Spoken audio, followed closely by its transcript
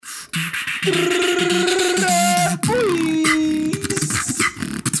Are you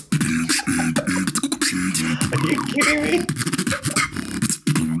kidding me?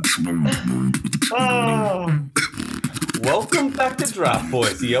 Oh. Welcome back to Draft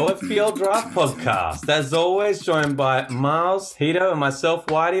Boys, the OFPL Draft Podcast. As always, joined by Miles, Hito, and myself,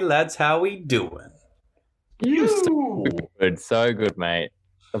 Whitey. Lads, how we doing? So good, mate.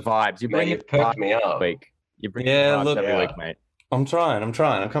 The vibes. You bring Mate, it you perked me every up. week. You bring Yeah, the vibes look- every Yeah. week, mate. I'm trying. I'm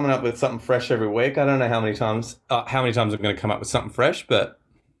coming up with something fresh every week. I don't know how many times I'm going to come up with something fresh, but,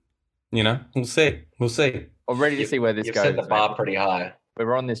 you know, we'll see. I'm ready to see where this You've goes. set the bar mate. pretty high.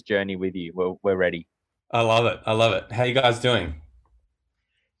 We're on this journey with you. We're ready. I love it. How you guys doing?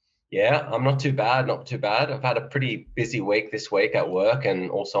 Yeah, I'm not too bad. I've had a pretty busy week this week at work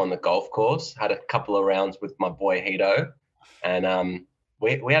and also on the golf course. Had a couple of rounds with my boy Hito, and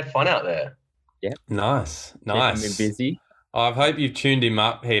we had fun out there. Nice. Keeping me busy. I hope you've tuned him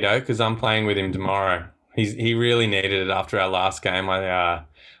up, Hito, because I'm playing with him tomorrow. He really needed it after our last game. I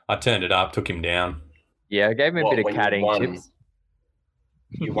turned it up, took him down. Yeah, I gave him a What, bit of when you caddying won? tips.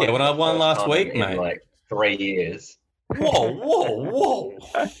 You Yeah, for when I the won first last time week, in mate. like 3 years. Whoa.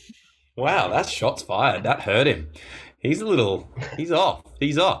 Wow, that's shots fired. That hurt him. He's off.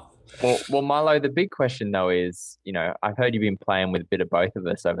 Well, Milo, the big question though is, I've heard you've been playing with a bit of both of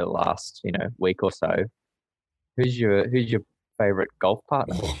us over the last, week or so. Who's your favorite golf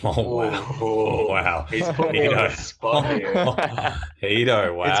partner? Oh, wow. He's put me on the spot here.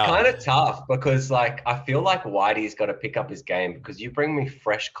 Hito, wow. It's kind of tough because, like, I feel like Whitey's got to pick up his game because you bring me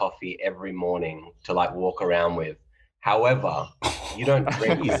fresh coffee every morning to, like, walk around with. However, you don't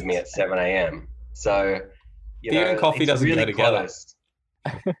drink with me at 7 a.m. So, Tea and coffee doesn't go together. close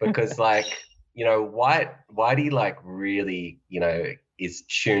because, like, Whitey, like, really, is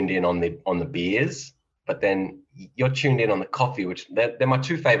tuned in on the beers, but then you're tuned in on the coffee, which they're my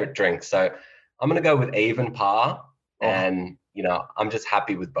two favorite drinks. So I'm going to go with even par. And, I'm just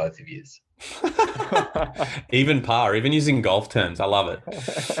happy with both of yous. Even par, even using golf terms. I love it.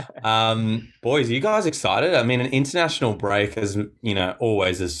 Boys, are you guys excited? I mean, an international break is,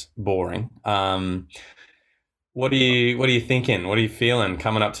 always is boring. What are you thinking? What are you feeling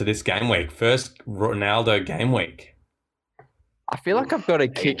coming up to this game week? First Ronaldo game week. I feel like I've got to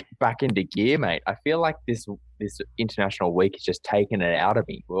kick back into gear, mate. I feel like this international week has just taken it out of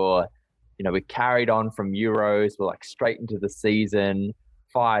me. We carried on from Euros. We're like straight into the season,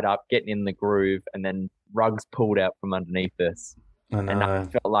 fired up, getting in the groove, and then rugs pulled out from underneath us. I know. And I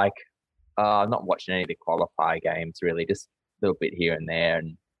felt like I'm not watching any of the qualifier games, really, just a little bit here and there.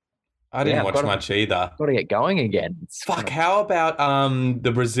 And I didn't I've watch gotta- much either. got to get going again. It's Fuck, how about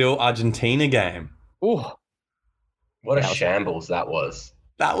the Brazil-Argentina game? Oh, What a Yeah, shambles that was.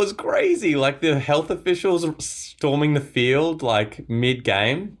 That was crazy. Like the health officials storming the field like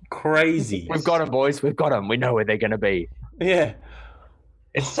mid-game. Crazy. we've got them, boys. We've got them. We know where they're going to be. Yeah.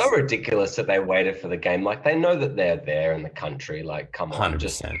 It's so ridiculous that they waited for the game. Like, they know that they're there in the country. Like, come on, 100%.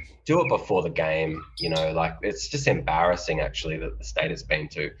 just do it before the game. Like, it's just embarrassing, actually, that the state has been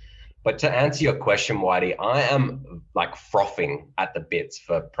to. But to answer your question, Whitey, I am, like, frothing at the bits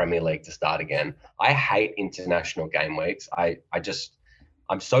for Premier League to start again. I hate international game weeks.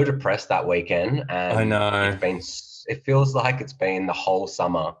 I'm so depressed that weekend. And I know. it feels like it's been the whole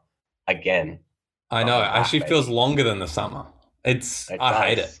summer again. I know. It Oh, actually baby. feels longer than the summer. I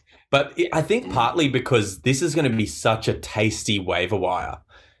hate does. it. But I think partly because this is going to be such a tasty waiver wire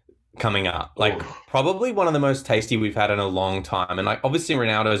coming up. Like, Oof. probably one of the most tasty we've had in a long time. And, like, obviously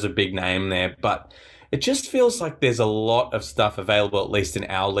Ronaldo's a big name there, but it just feels like there's a lot of stuff available, at least in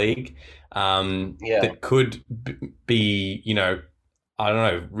our league, that could be, I don't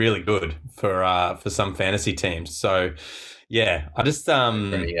know, really good for some fantasy teams. So, yeah, I just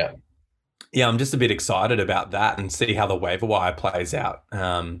Yeah. I'm just a bit excited about that and see how the waiver wire plays out.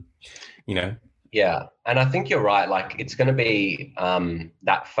 Yeah, and I think you're right. Like, it's going to be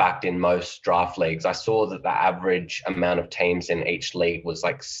that fact in most draft leagues. I saw that the average amount of teams in each league was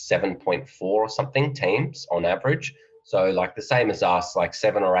like 7.4 or something teams on average. So, like, the same as us, like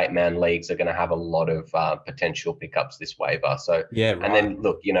 7 or 8 man leagues are going to have a lot of potential pickups this waiver. So, Yeah, right. and then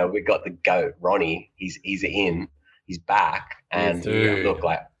look, we've got the GOAT, Ronnie. He's in, he's back, and dude. look,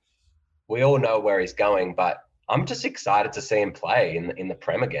 like, we all know where he's going, but I'm just excited to see him play in the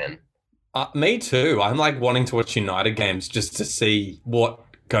Prem again. Me too. I'm like wanting to watch United games just to see what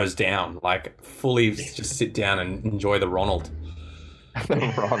goes down. Like, fully just sit down and enjoy the Ronald.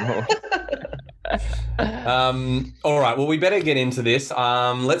 Ronald. All right. Well, we better get into this.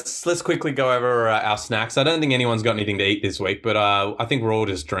 Let's quickly go over our snacks. I don't think anyone's got anything to eat this week, but I think we're all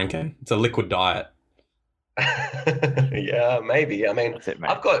just drinking. It's a liquid diet. Yeah, maybe. I mean, That's it, mate.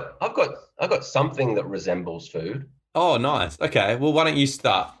 I've got something that resembles food. Oh, nice. Okay. Well, why don't you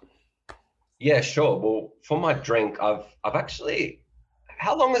start? Yeah, sure. Well, for my drink, I've actually.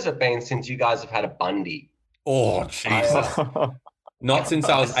 How long has it been since you guys have had a Bundy? Oh, Jesus. Not since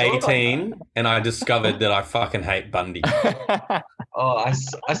I was 18 and I discovered that I fucking hate Bundy. Oh,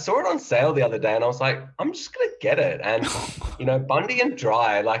 I saw it on sale the other day and I was like, I'm just going to get it. And, Bundy and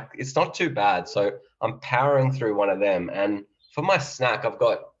dry, like, it's not too bad. So I'm powering through one of them. And for my snack, I've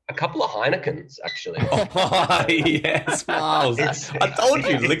got a couple of Heinekens, actually. Oh, yes, Miles. I told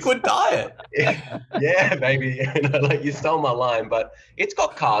you, liquid diet. Yeah, baby. Like you stole my line, but it's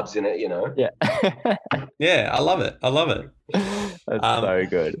got carbs in it, Yeah. Yeah, I love it. That's so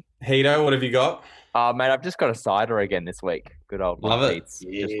good. Hito, what have you got? Mate, I've just got a cider again this week. Good old Love it. Pete's.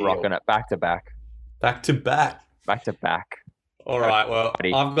 Just rocking it back to back. Back to back. Back to back. All right. Well,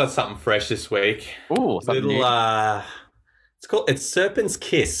 I've got something fresh this week. Ooh, something new. It's Serpent's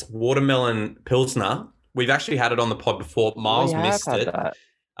Kiss Watermelon Pilsner. We've actually had it on the pod before. Miles missed it.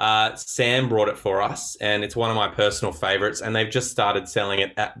 Sam brought it for us, and it's one of my personal favorites. And they've just started selling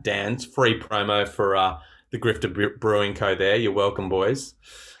it at Dan's. Free promo for the Grifter Brewing Co. There. You're welcome, boys.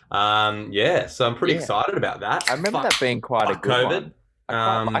 So I'm pretty excited about that. I remember that being quite a good COVID. one.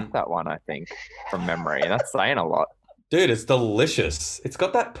 I quite like that one, I think, from memory. And that's saying a lot. Dude, it's delicious. It's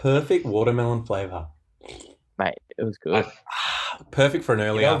got that perfect watermelon flavor. Mate, it was good. Perfect for an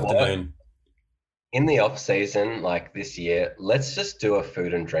early afternoon. In the off season, like this year, let's just do a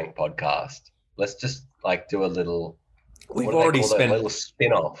food and drink podcast. Let's just do a little. We've already spent a little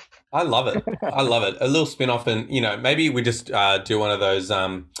spin-off. I love it. A little spin-off, and maybe we just do one of those.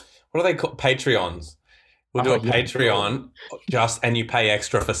 What are they called? Patreons. We'll do a Patreon and you pay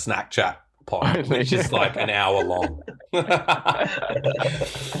extra for Snack Chat pod, which is like an hour long.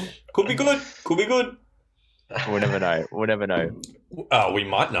 Could be good. We'll never know. Oh, we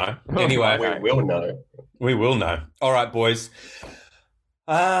might know. Anyway, we will know. All right, boys.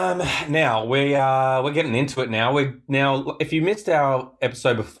 Now we're getting into it now. If you missed our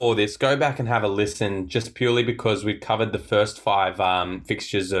episode before this, go back and have a listen, just purely because we've covered the first 5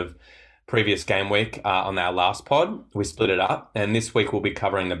 fixtures of previous game week on our last pod. We split it up, and this week we'll be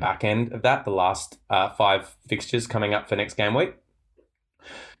covering the back end of that, the last 5 fixtures coming up for next game week.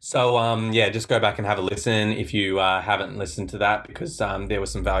 So, just go back and have a listen if you haven't listened to that, because there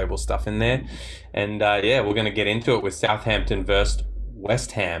was some valuable stuff in there. And, we're going to get into it with Southampton versus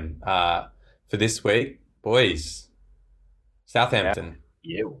West Ham for this week. Boys, Southampton.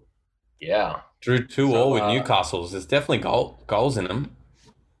 Yeah. Drew 2-2 with Newcastle. There's definitely goals in them.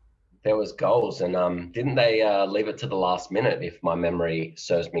 There was goals, and didn't they leave it to the last minute, if my memory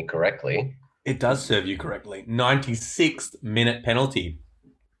serves me correctly? It does serve you correctly. 96th minute penalty.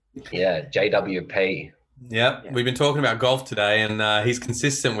 Yeah, JWP. Yep. We've been talking about golf today, and he's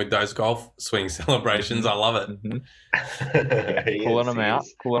consistent with those golf swing celebrations. I love it. Mm-hmm. Pulling them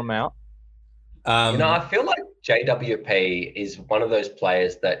out. I feel like JWP is one of those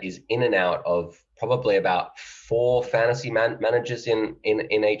players that is in and out of probably about 4 fantasy managers in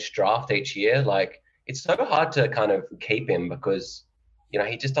each draft each year. Like, it's so hard to kind of keep him because,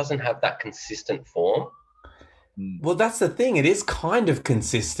 he just doesn't have that consistent form. Well, that's the thing. It is kind of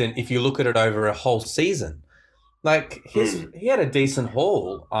consistent if you look at it over a whole season. Like, he had a decent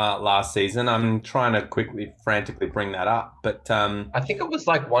haul last season. I'm trying to frantically bring that up. But I think it was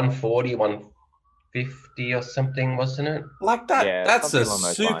like 140, 150 or something, wasn't it? Like that. Yeah, that's a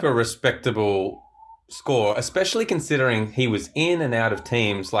super respectable score, especially considering he was in and out of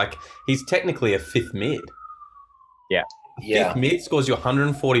teams. Like, he's technically a 5th mid. Yeah. Fifth mid scores you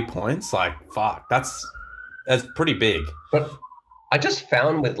 140 points. Like, fuck, that's pretty big. But I just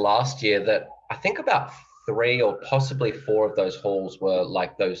found with last year that I think about 3 or possibly 4 of those hauls were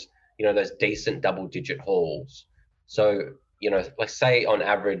like those, those decent double-digit hauls. So, let's say on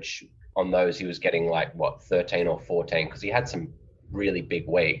average on those he was getting 13 or 14, because he had some really big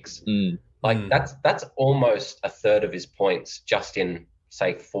weeks. That's almost a third of his points just in,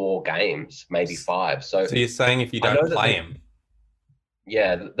 say, 4 games, maybe 5. So you're saying if you don't play him?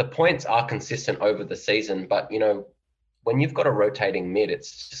 Yeah, the points are consistent over the season, but, when you've got a rotating mid,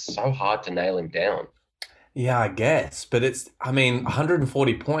 it's just so hard to nail him down. Yeah, I guess. But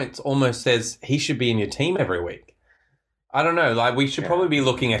 140 points almost says he should be in your team every week. I don't know. Like, we should probably be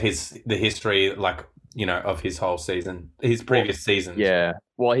looking at the history, of his whole season, his previous seasons. Yeah.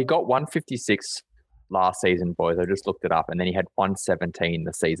 Well, he got 156 last season, boys. I just looked it up, and then he had 117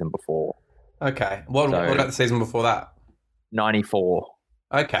 the season before. Okay. What about the season before that? 94.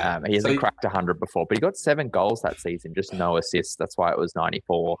 Okay. He hasn't cracked 100 before, but he got 7 goals that season, just no assists. That's why it was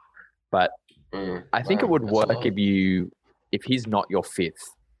 94. But I think it would work if he's not your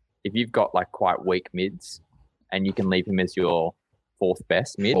fifth. If you've got like quite weak mids, and you can leave him as your fourth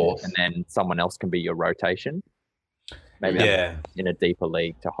best mid, and then someone else can be your rotation. Maybe in a deeper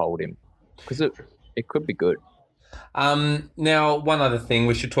league to hold him, because it could be good. Now, one other thing,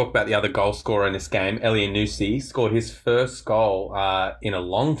 we should talk about the other goal scorer in this game. Elyounoussi scored his first goal in a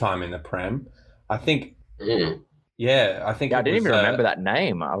long time in the Prem. I think. Yeah, I think. I didn't even remember that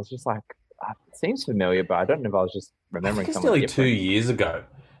name. I was just like, it seems familiar, but I don't know if I was just remembering. It's nearly 2 years ago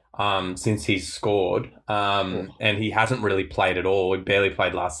since he's scored, and he hasn't really played at all. He barely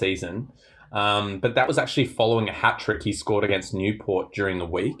played last season, but that was actually following a hat trick he scored against Newport during the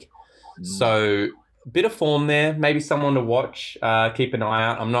week. So a bit of form there. Maybe someone to watch. Keep an eye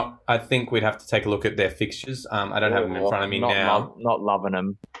out. I think we'd have to take a look at their fixtures. I don't have them in front of me now. Not loving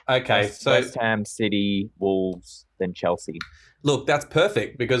them. Okay, so West Ham, City, Wolves, then Chelsea. Look, that's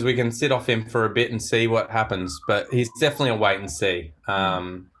perfect because we can sit off him for a bit and see what happens. But he's definitely a wait and see.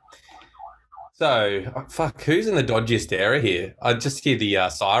 So, who's in the dodgiest area here? I just hear the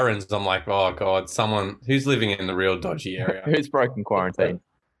sirens. I'm like, oh, God, someone who's living in the real dodgy area. Who's broken quarantine?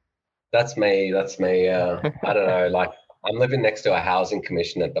 That's me. I don't know. Like, I'm living next to a housing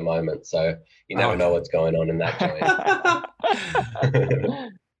commission at the moment, so you never know what's going on in that joint.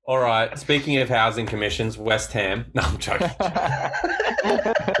 All right. Speaking of housing commissions, West Ham. No, I'm joking.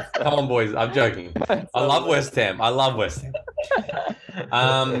 Come on, boys. I'm joking. I love West Ham. I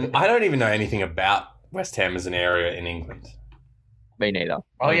don't even know anything about West Ham as an area in England. Me neither.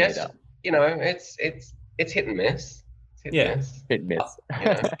 Oh, yes. You know, it's hit and miss. Hit and miss.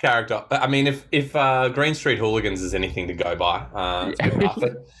 Character. I mean, if Green Street Hooligans is anything to go by, it's good enough.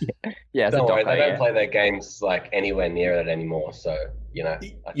 Don't worry, they don't play their games like anywhere near it anymore. So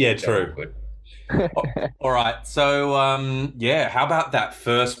true. Good. All right. So how about that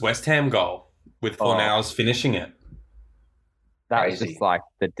first West Ham goal with Fornals finishing it? That was just like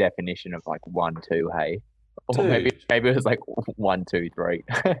the definition of like 1-2. Hey, or maybe it was like 1-2-3.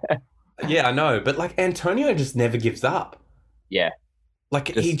 Yeah, I know, but like Antonio just never gives up. Yeah.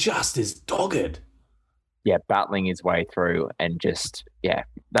 He just is dogged. Yeah, battling his way through and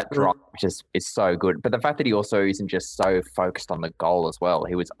that drive just is so good. But the fact that he also isn't just so focused on the goal as well.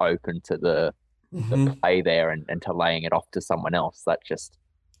 He was open to the play there and to laying it off to someone else.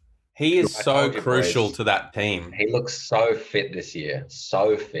 He is so crucial to that team. He looks so fit this year.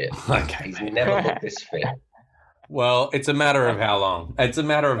 So fit. Okay. He's never looked this fit. Well, it's a matter of how long.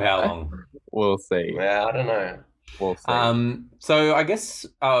 We'll see. Yeah, I don't know. We'll see. So I guess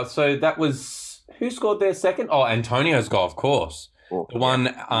so that was who scored their second? Oh, Antonio's goal, of course. The one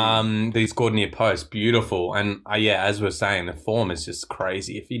that he scored near post, beautiful. And as we're saying, the form is just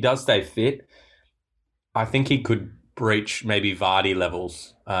crazy. If he does stay fit, I think he could breach maybe Vardy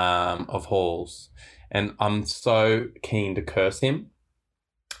levels of hauls. And I'm so keen to curse him.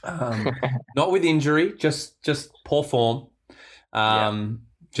 Not with injury, just poor form.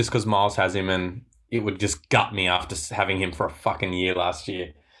 Just because Miles has him, and it would just gut me after having him for a fucking year last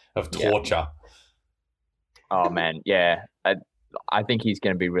year of torture. Oh man, yeah. I think he's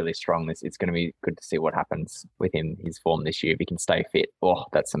going to be really strong. It's going to be good to see what happens with him, his form this year. If he can stay fit,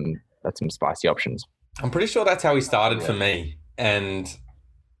 that's some spicy options. I'm pretty sure that's how he started for me, and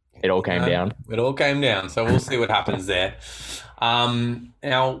it all came down. It all came down. So we'll see what happens there.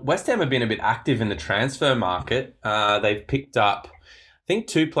 Now, West Ham have been a bit active in the transfer market. They've picked up, I think,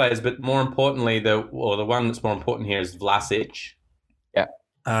 2 players, but more importantly, the one that's more important here is Vlasic. Yeah.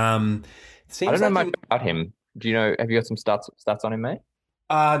 I don't know much about him. Do you know? Have you got some stats on him, mate?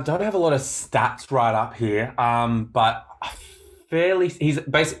 Don't have a lot of stats right up here. But he's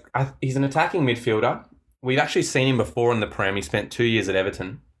an attacking midfielder. We've actually seen him before in the Prem. He spent 2 years at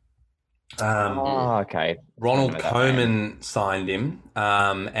Everton. Okay. Ronald Koeman signed him,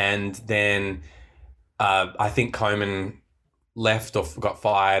 and then I think Koeman left or got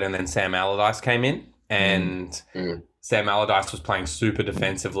fired, and then Sam Allardyce came in, and Sam Allardyce was playing super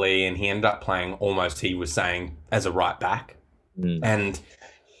defensively, and he ended up playing almost, he was saying, as a right back, and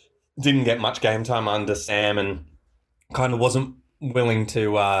didn't get much game time under Sam, and kind of wasn't willing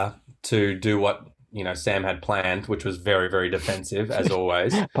to do what Sam had planned, which was very, very defensive, as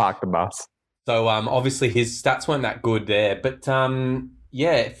always. Park the bus. So, obviously, his stats weren't that good there. But,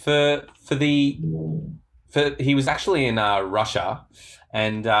 he was actually in Russia,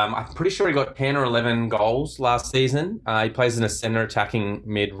 and I'm pretty sure he got 10 or 11 goals last season. He plays in a centre attacking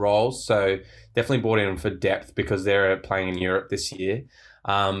mid role, so definitely brought in for depth because they're playing in Europe this year.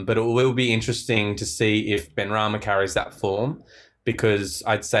 But it will be interesting to see if Benrahma carries that form, because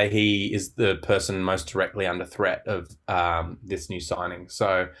I'd say he is the person most directly under threat of this new signing.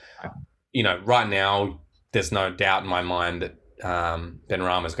 So right now there's no doubt in my mind that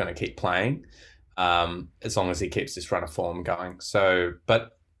Benrahma is going to keep playing as long as he keeps this run of form going. So,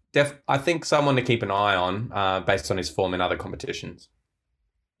 but I think someone to keep an eye on based on his form in other competitions.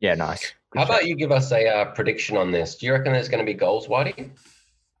 Yeah, nice. Good How about you give us a prediction on this? Do you reckon there's going to be goals, Whitey?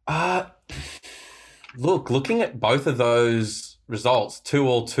 Looking at both of those results,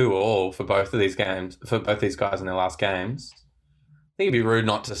 2-2 for both of these games, for both these guys in their last games, I think it'd be rude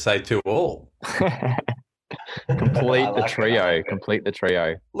not to say 2-2. Complete the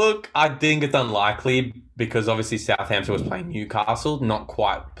trio. Look, I think it's unlikely because obviously Southampton was playing Newcastle, not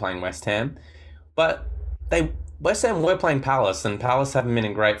quite playing West Ham. But West Ham were playing Palace, and Palace haven't been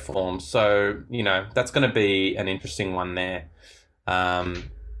in great form. So, that's going to be an interesting one there. To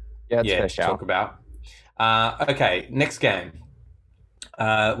talk about. Okay, next game.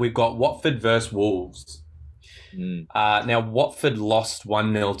 We've got Watford versus Wolves. Now, Watford lost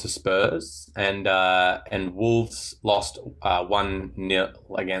 1-0 to Spurs, and Wolves lost 1-0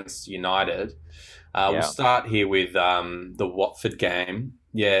 against United. We'll start here with the Watford game.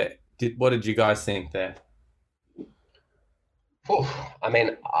 Yeah, what did you guys think there? I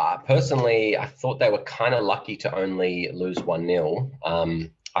mean, personally, I thought they were kind of lucky to only lose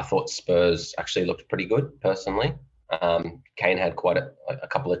 1-0. I thought Spurs actually looked pretty good, personally. Kane had quite a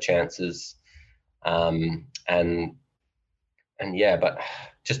couple of chances. But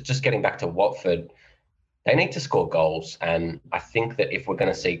just getting back to Watford, they need to score goals. And I think that if we're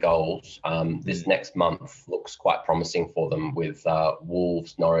going to see goals, this next month looks quite promising for them with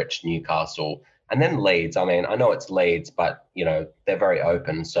Wolves, Norwich, Newcastle, and then Leeds. I mean, I know it's Leeds, but, they're very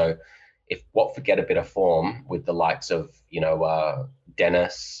open. So if Watford get a bit of form with the likes of,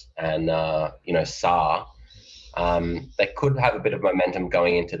 Dennis and, Sarr, they could have a bit of momentum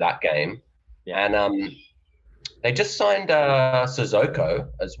going into that game. Yeah. And they just signed Sissoko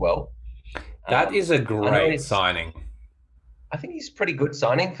as well. That is a great signing. I think he's a pretty good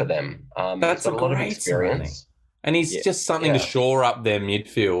signing for them. That's a lot of experience. Signing. And he's just something to shore up their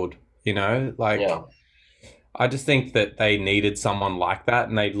midfield, I just think that they needed someone like that,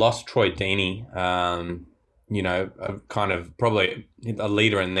 and they lost Troy Deeney, kind of probably a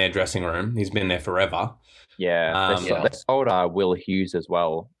leader in their dressing room. He's been there forever. Yeah, they sold Will Hughes as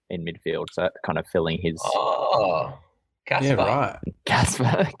well in midfield, so kind of filling his. Oh, Casper. Yeah, right.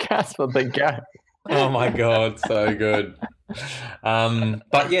 Casper the Gap. Oh my God, so good.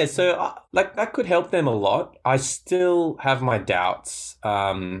 But yeah, so that could help them a lot. I still have my doubts.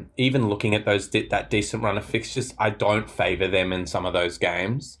 Even looking at that decent run of fixtures, I don't favour them in some of those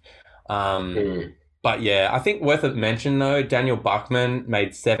games. But yeah, I think worth a mention though, Daniel Buckman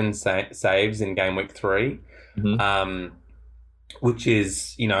made 7 saves in game week 3, which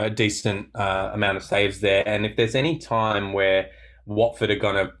is, a decent amount of saves there. And if there's any time where Watford are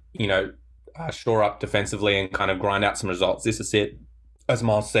going to, shore up defensively and kind of grind out some results, this is it, as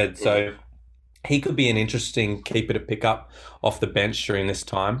Miles said. So he could be an interesting keeper to pick up off the bench during this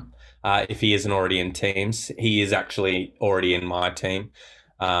time. If he isn't already in teams, he is actually already in my team.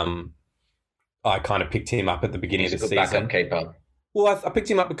 I kind of picked him up at the beginning of the season. Backup keeper. Well, I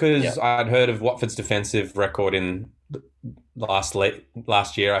picked him up because I'd heard of Watford's defensive record in last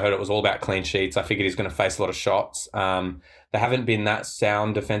year. I heard it was all about clean sheets. I figured he's going to face a lot of shots. They haven't been that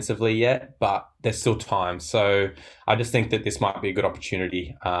sound defensively yet, but there's still time. So I just think that this might be a good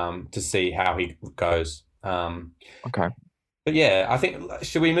opportunity to see how he goes. Okay. But yeah, I think,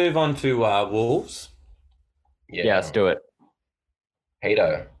 should we move on to Wolves? Yeah, let's do it.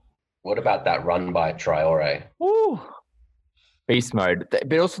 Peter, what about that run by Traore? Ooh. Beast mode,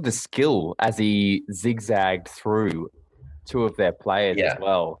 but also the skill as he zigzagged through 2 of their players as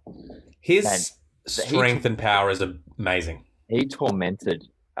well. His strength and power is amazing. He tormented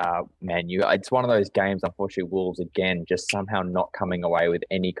Man U. It's one of those games, unfortunately, Wolves, again, just somehow not coming away with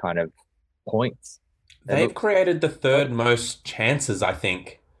any kind of points. They've created the 3rd most chances, I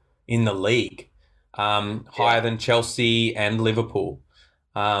think, in the league, higher than Chelsea and Liverpool.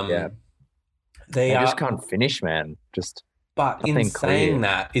 They just can't finish, man. But in saying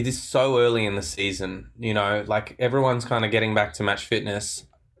that, it is so early in the season, everyone's kind of getting back to match fitness,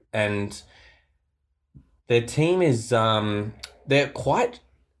 and their team is, they're quite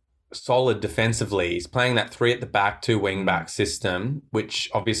solid defensively. He's playing that 3 at the back, 2 wing back system, which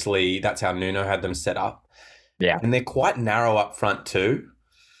obviously that's how Nuno had them set up. Yeah. And they're quite narrow up front too.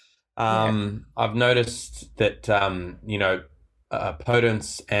 I've noticed that,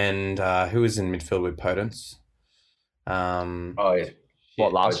 Podence and who is in midfield with Podence?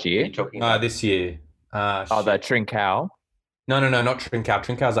 What, last year? No, this year. The Trincao. No, not Trincao.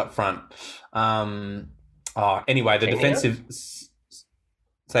 Trincau's up front. Anyway, the defensive.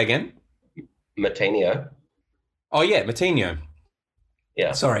 Say again. Matinho. Oh yeah, Matinho.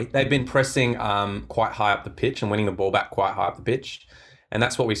 Yeah. Sorry, they've been pressing quite high up the pitch and winning the ball back quite high up the pitch. And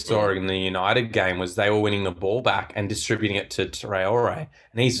that's what we saw in the United game was they were winning the ball back and distributing it to Traore.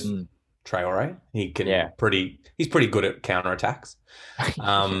 And he's Traore. He can he's pretty good at counterattacks.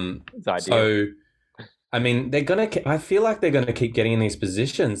 So I mean, I feel like they're gonna keep getting in these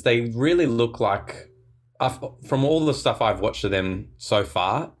positions. They really look like from all the stuff I've watched of them so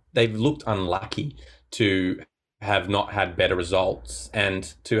far, they've looked unlucky to have not had better results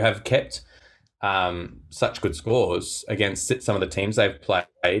and to have kept such good scores against some of the teams they've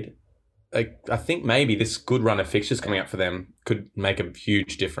played. I think maybe this good run of fixtures coming up for them could make a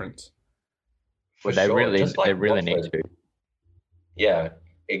huge difference. Well, they really need to. Yeah,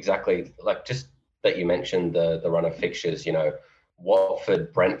 exactly. Like just that you mentioned the run of fixtures, you know,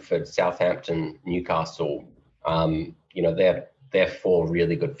 Watford, Brentford, Southampton, Newcastle, you know, they're 4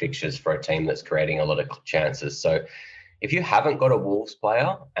 really good fixtures for a team that's creating a lot of chances. So if you haven't got a Wolves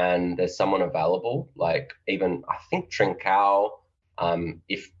player and there's someone available, like even I think Trincao,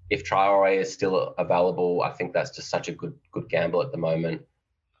 if Traore is still available, I think that's just such a good gamble at the moment.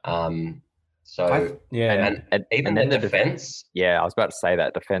 And even the defense. Yeah, I was about to say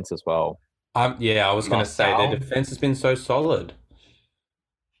that defense as well. I was going to say their defense has been so solid.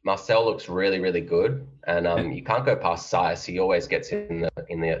 Marcel looks really, really good, and you can't go past Saiss. He always gets in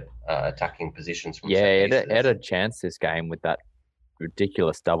the attacking positions. From he had a chance this game with that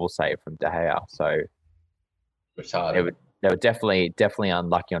ridiculous double save from De Gea. So they were definitely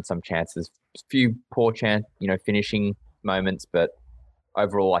unlucky on some chances. A few poor finishing moments, but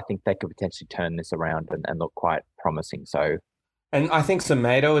overall, I think they could potentially turn this around and look quite promising. So. And I think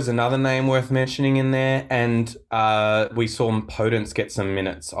Semedo is another name worth mentioning in there. And we saw Podence get some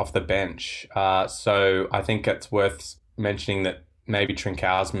minutes off the bench. So I think it's worth mentioning that maybe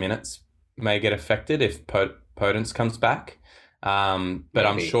Trincao's minutes may get affected if Podence comes back. But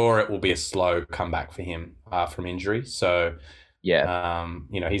I'm sure it will be a slow comeback for him from injury. So,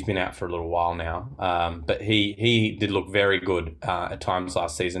 he's been out for a little while now. But he did look very good at times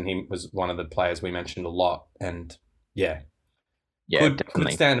last season. He was one of the players we mentioned a lot. And, could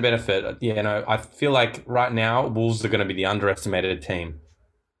stand to benefit. I feel like right now Wolves are going to be the underestimated team.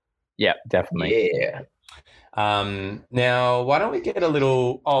 Yeah, definitely. Yeah. Now, why don't we get a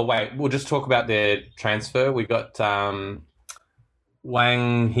little... Oh, wait. We'll just talk about their transfer. We got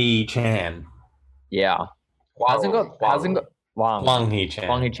Wang Hee-chan. Yeah. Wang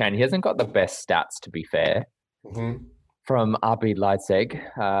Hee-chan. He hasn't got the best stats, to be fair. Mm-hmm. From RB Leipzig.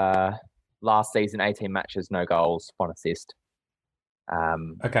 Last season, 18 matches, no goals, 1 assist.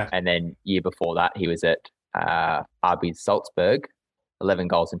 Okay. And then year before that, he was at RB Salzburg, 11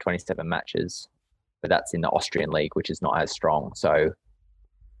 goals in 27 matches. But that's in the Austrian league, which is not as strong. So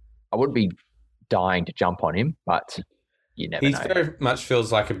I would be dying to jump on him, but you never know. He very much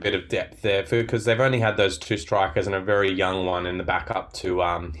feels like a bit of depth there because they've only had those 2 strikers and a very young one in the backup to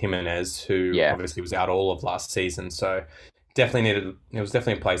Jimenez, who obviously was out all of last season. So it was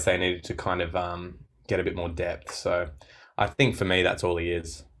definitely a place they needed to kind of get a bit more depth. So I think for me, that's all he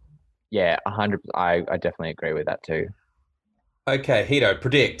is. Yeah, 100%. I definitely agree with that too. Okay, Hito,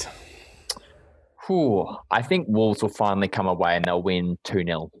 predict. I think Wolves will finally come away and they'll win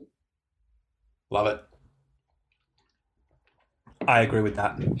 2-0. Love it. I agree with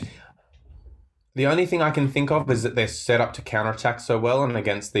that. The only thing I can think of is that they're set up to counterattack so well, and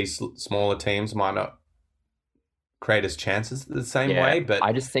against these smaller teams might not create as chances the same way, but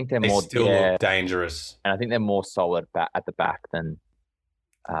I just think they still look dangerous. And I think they're more solid at the back than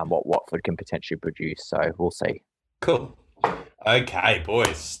what Watford can potentially produce. So we'll see. Cool. Okay,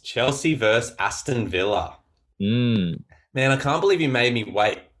 boys. Chelsea versus Aston Villa. Man, I can't believe you made me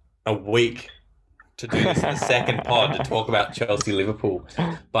wait a week to do this in the second pod to talk about Chelsea-Liverpool.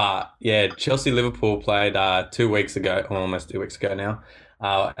 But, Chelsea-Liverpool played 2 weeks ago, or almost 2 weeks ago now,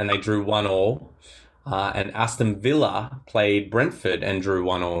 and they drew 1-1. And Aston Villa played Brentford and drew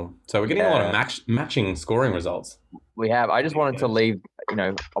 1-1. So we're getting a lot of matching scoring results. We have. I just wanted to leave,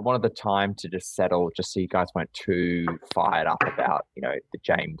 I wanted the time to just settle, just so you guys weren't too fired up about, the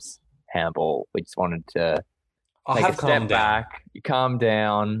James handball. We just wanted to take a step back. You calm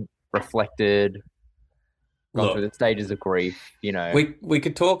down, reflected, gone through the stages of grief, We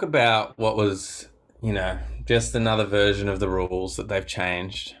could talk about what was, just another version of the rules that they've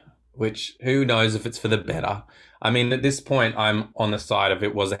changed, which who knows if it's for the better. I mean, at this point, I'm on the side of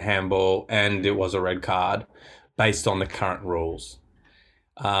it was a handball and it was a red card based on the current rules.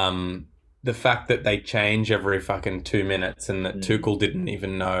 The fact that they change every fucking 2 minutes and that Tuchel didn't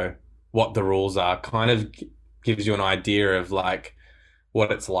even know what the rules are kind of gives you an idea of like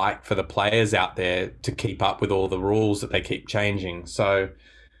what it's like for the players out there to keep up with all the rules that they keep changing. So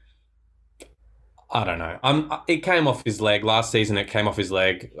I don't know. It came off his leg last season. It came off his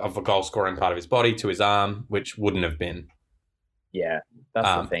leg of a goal scoring part of his body to his arm, which wouldn't have been. Yeah,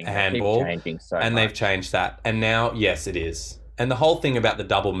 that's the thing. Handball. They keep changing so much. They've changed that. And now, yes, it is. And the whole thing about the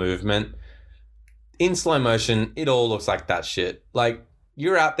double movement, in slow motion, it all looks like that shit. Like,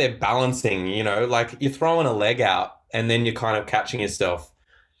 you're out there balancing, like you're throwing a leg out and then you're kind of catching yourself.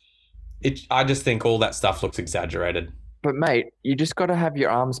 I just think all that stuff looks exaggerated. But mate, you just got to have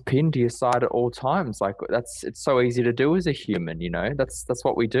your arms pinned to your side at all times. Like it's so easy to do as a human, That's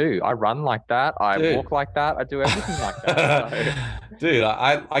what we do. I run like that. I walk like that. I do everything like that. So. Dude,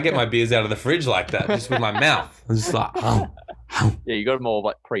 I get my beers out of the fridge like that, just with my mouth. I'm just like, Yeah, you got them all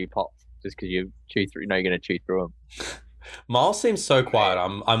like pre-popped just because you chew through. You're going to chew through them. Miles seems so quiet.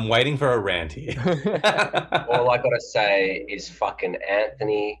 I'm waiting for a rant here. All I gotta say is fucking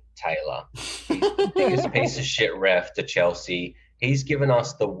Anthony Taylor. He's the biggest piece of shit ref to Chelsea. He's given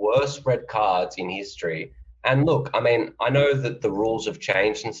us the worst red cards in history. And look, I mean, I know that the rules have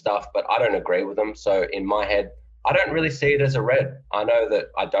changed and stuff, but I don't agree with them. So in my head, I don't really see it as a red. I know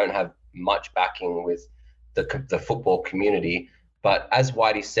that I don't have much backing with the football community. But as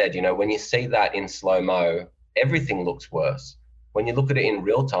Whitey said, when you see that in slow-mo, everything looks worse. When you look at it in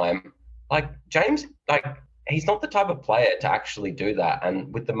real time, like James, he's not the type of player to actually do that.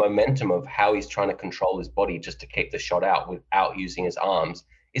 And with the momentum of how he's trying to control his body just to keep the shot out without using his arms,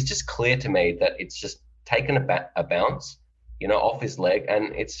 it's just clear to me that it's just taken a bounce, off his leg,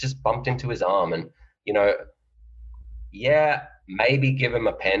 and it's just bumped into his arm. And, yeah, maybe give him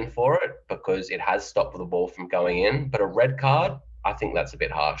a pen for it because it has stopped the ball from going in. But a red card, I think that's a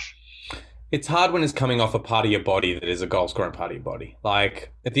bit harsh. It's hard when it's coming off a part of your body that is a goal-scoring part of your body.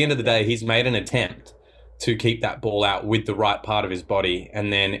 Like, at the end of the day, he's made an attempt to keep that ball out with the right part of his body,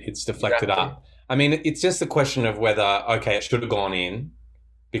 and then it's deflected up. I mean, it's just a question of whether, okay, it should have gone in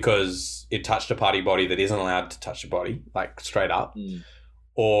because it touched a part of your body that isn't allowed to touch your body, like, straight up.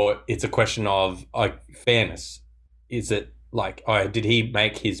 Or it's a question of, fairness. Is it, like, did he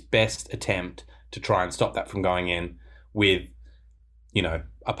make his best attempt to try and stop that from going in with,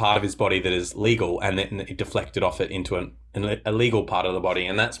 a part of his body that is legal, and then it deflected off it into an illegal part of the body?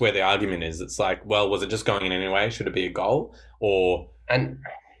 And that's where the argument is. It's like, well, was it just going in anyway? Should it be a goal?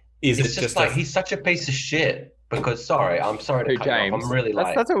 Is it just like he's such a piece of shit? Because I'm sorry to cut you off. I'm really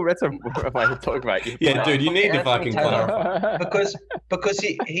that's a way to talk about you. Yeah, dude, you need to fucking clarify. because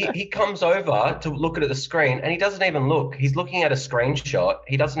he comes over to look at the screen and he doesn't even look. He's looking at a screenshot.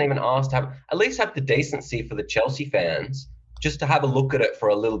 He doesn't even ask to at least have the decency for the Chelsea fans just to have a look at it for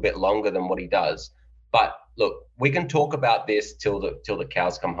a little bit longer than what he does. But look, we can talk about this till the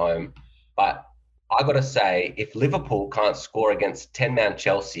cows come home. But I got to say, if Liverpool can't score against 10-man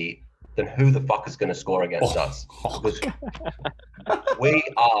Chelsea, then who the fuck is going to score against us? Because we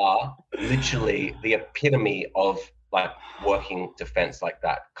are literally the epitome of like working defense like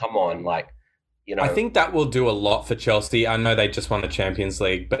that. Come on, I think that will do a lot for Chelsea. I know they just won the Champions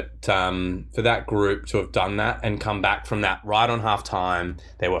League, but for that group to have done that and come back from that right on half time,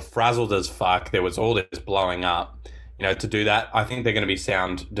 they were frazzled as fuck. There was all this blowing up. To do that, I think they're going to be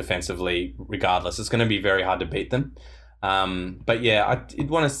sound defensively regardless. It's going to be very hard to beat them. But yeah, I did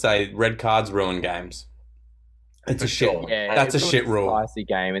want to say red cards ruin games. It's a shit. Yeah, that's a shit rule. Spicy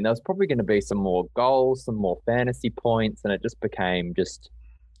game, and there was probably going to be some more goals, some more fantasy points, and it just became just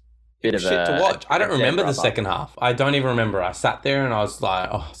bit of shit to watch. I don't remember the second half. I don't even remember. I sat there and I was like,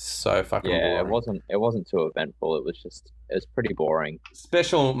 oh, so fucking boring. It wasn't too eventful. It was pretty boring.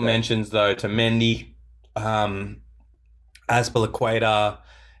 Special mentions though to Mendy, Azpilicueta,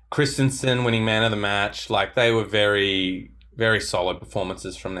 Christensen winning man of the match. Like, they were very, very solid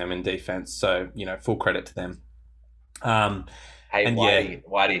performances from them in defense. So, full credit to them. Hey,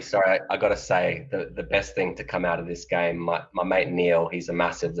 Whitey, sorry, I got to say, the best thing to come out of this game, my mate Neil, he's a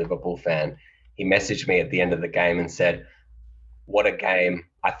massive Liverpool fan. He messaged me at the end of the game and said, what a game.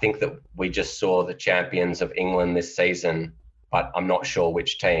 I think that we just saw the champions of England this season, but I'm not sure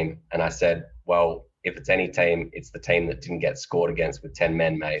which team. And I said, well, if it's any team, it's the team that didn't get scored against with 10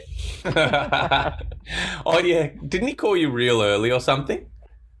 men, mate. Oh, yeah. Didn't he call you real early or something?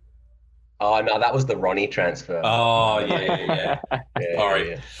 Oh, no, that was the Ronnie transfer. Oh, yeah.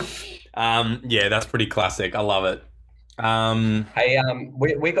 Sorry. Yeah, that's pretty classic. I love it. Hey,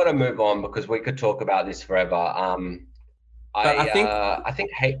 we got to move on because we could talk about this forever. I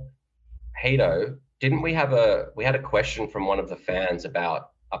think Hato, didn't we had a question from one of the fans about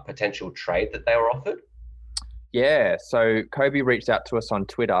a potential trade that they were offered? Yeah, so Kobe reached out to us on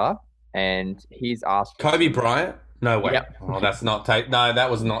Twitter and he's asked... Kobe Bryant? No way. Yep. Oh, that's not no, that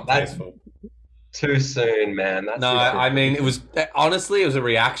was not tasteful. Too soon, man. I mean, it was honestly, it was a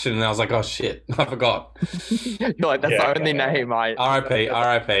reaction, and I was like, "Oh shit, I forgot." You're like, that's the only name I.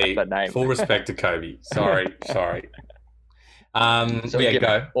 R.I.P. Full respect to Kobe. Sorry.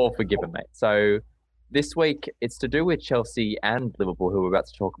 Go. All forgiven, mate. So this week it's to do with Chelsea and Liverpool, who we're about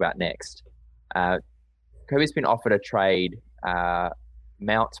to talk about next. Kobe's been offered a trade,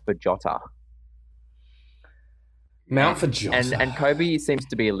 Mount for Jota. Mount for Jota. And Kobe seems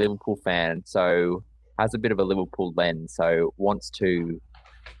to be a Liverpool fan, so has a bit of a Liverpool lens, so wants to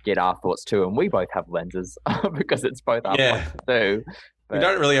get our thoughts too. And we both have lenses because it's both our thoughts too. We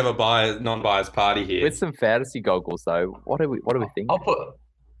don't really have a non-biased party here. With some fantasy goggles, though, what do we think?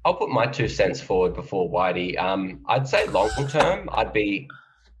 I'll put my 2 cents forward before Whitey. I'd say long term, I'd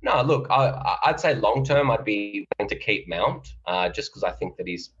say long term, I'd be willing to keep Mount, just because I think that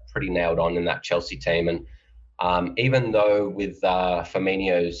he's pretty nailed on in that Chelsea team. And even though with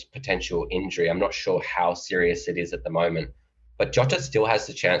Firmino's potential injury, I'm not sure how serious it is at the moment, but Jota still has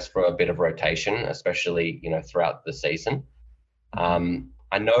the chance for a bit of rotation, especially throughout the season.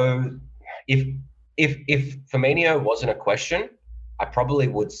 I know if Firmino wasn't a question, I probably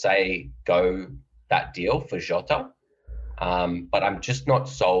would say go that deal for Jota. But I'm just not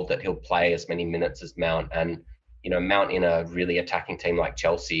sold that he'll play as many minutes as Mount. And, Mount in a really attacking team like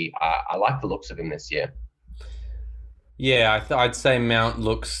Chelsea, I like the looks of him this year. Yeah, I'd say Mount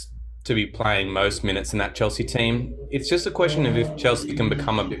looks to be playing most minutes in that Chelsea team. It's just a question of if Chelsea can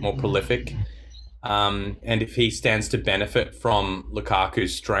become a bit more prolific. And if he stands to benefit from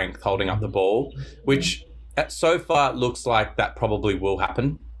Lukaku's strength holding up the ball, which so far it looks like that probably will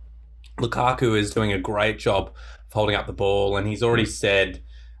happen. Lukaku is doing a great job of holding up the ball, and he's already said,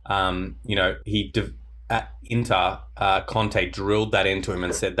 at Inter, Conte drilled that into him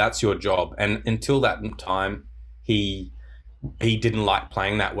and said, that's your job. And until that time, he didn't like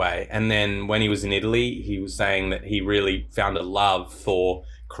playing that way. And then when he was in Italy, he was saying that he really found a love for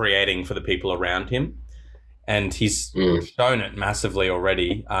creating for the people around him, and he's shown it massively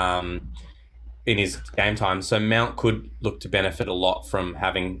already in his game time. So Mount could look to benefit a lot from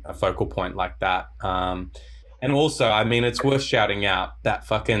having a focal point like that. And also, I mean, it's worth shouting out that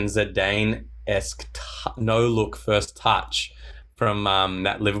fucking Zidane-esque no-look first touch from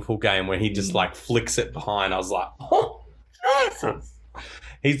that Liverpool game where he just flicks it behind. I was like, oh, Jesus.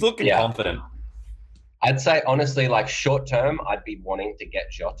 He's looking confident. I'd say, honestly, short term, I'd be wanting to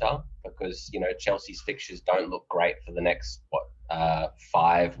get Jota because, Chelsea's fixtures don't look great for the next,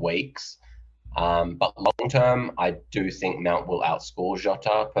 5 weeks. But long term, I do think Mount will outscore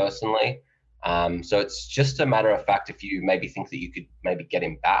Jota personally. So it's just a matter of fact if you maybe think that you could maybe get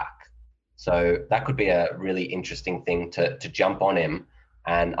him back. So that could be a really interesting thing to jump on him.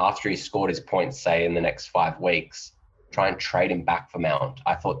 And after he's scored his points, say, in the next 5 weeks, try and trade him back for Mount.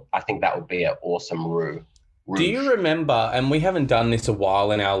 I think that would be an awesome ruse. Do you remember, and we haven't done this a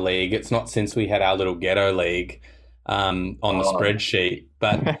while in our league, it's not since we had our little ghetto league on the spreadsheet,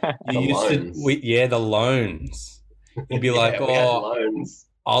 but the loans. You'd be like, loans.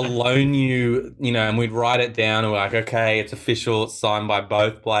 I'll loan you, and we'd write it down and we're like, okay, it's official, it's signed by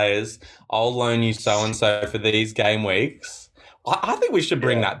both players. I'll loan you so-and-so for these game weeks. I think we should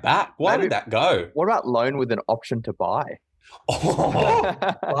bring that back. Why did that go? What about loan with an option to buy?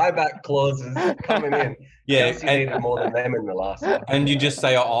 Buyback clauses coming in. Yeah, Chelsea needed more than them in the last one. And you just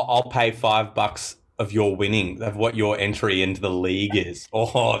say, I'll pay $5 of your winning, of what your entry into the league is.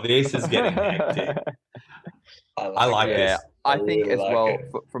 Oh, this is getting hectic. I like this. Yeah, I think as well,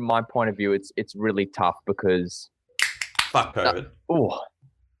 from my point of view, it's really tough because... Fuck COVID.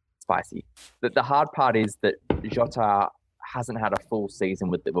 Spicy. The hard part is that Jota hasn't had a full season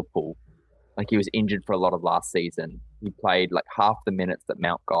with Liverpool. He was injured for a lot of last season. He played half the minutes that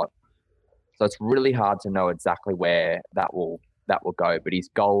Mount got. So it's really hard to know exactly where that will go. But he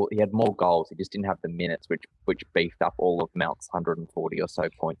had more goals. He just didn't have the minutes, which beefed up all of Mount's 140 or so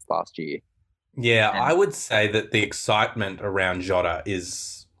points last year. Yeah, I would say that the excitement around Jota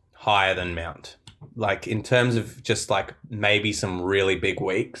is higher than Mount. In terms of just maybe some really big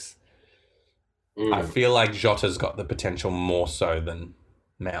weeks, I feel like Jota's got the potential more so than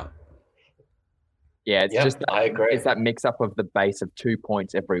Mount. Yeah, I agree. It's that mix-up of the base of 2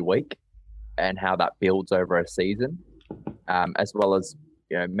 points every week and how that builds over a season, as well as,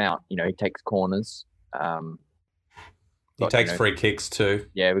 Mount, he takes corners. He takes free kicks too.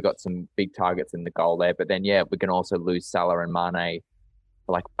 Yeah, we've got some big targets in the goal there. But then, we can also lose Salah and Mane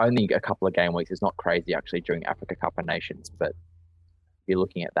for only a couple of game weeks. It's not crazy, actually, during Africa Cup of Nations, but you're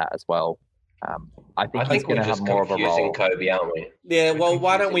looking at that as well. I think he's we're going to have just more of a confusing role. Kobe, aren't we? Yeah, well,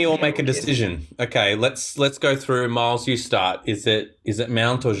 why don't we all make a decision? Okay, let's go through. Miles, you start. Is it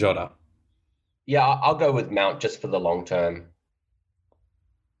Mount or Jota? Yeah, I'll go with Mount just for the long term.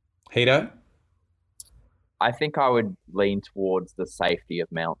 Hito? I think I would lean towards the safety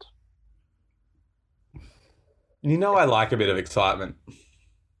of Mount. You know, I like a bit of excitement.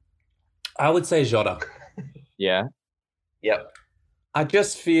 I would say Jota. Yeah. Yep. I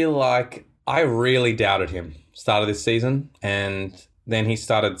just feel like I really doubted him start of this season, and then he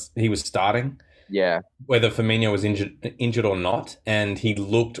was starting. Yeah. Whether Firmino was injured or not, and he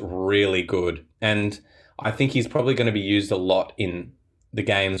looked really good. And I think he's probably going to be used a lot in the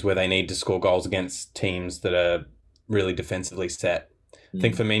games where they need to score goals against teams that are really defensively set. I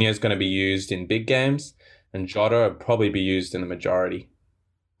think Firmino is going to be used in big games, and Jota will probably be used in the majority.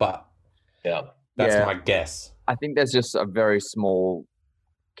 But that's my guess. I think there's just a very small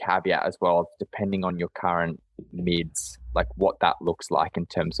caveat as well, depending on your current mids, like what that looks like in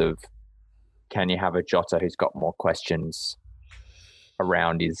terms of, can you have a Jota who's got more questions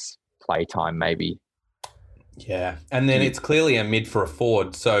around his playtime, maybe? Yeah, and then it's clearly a mid for a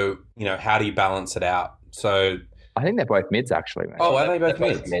forward. So, how do you balance it out? So I think they're both mids, actually, mate. Oh, are they both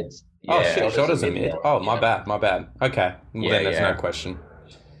mids? Yeah, oh, shit, Jota's a mid. Oh, my bad. Okay, well, then there's no question.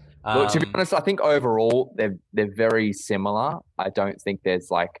 Well, to be honest, I think overall they're very similar. I don't think there's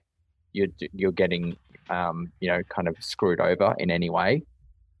like you're getting kind of screwed over in any way.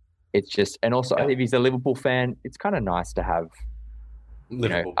 It's just, and also if he's a Liverpool fan, it's kind of nice to have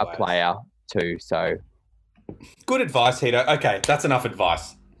a player too. So good advice, Hito. Okay, that's enough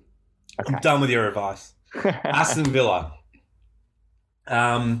advice. Okay. I'm done with your advice. Aston Villa.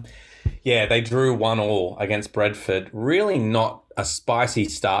 They drew 1-1 against Brentford. Really not a spicy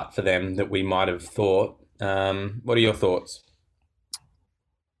start for them that we might have thought. What are your thoughts?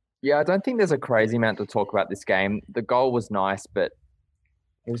 Yeah, I don't think there's a crazy amount to talk about this game. The goal was nice, but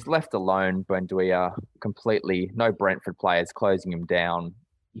he was left alone. Buendia completely, no Brentford players closing him down.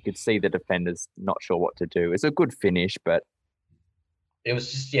 You could see the defenders not sure what to do. It's a good finish, but it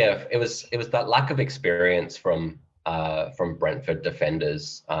was just it was that lack of experience from Brentford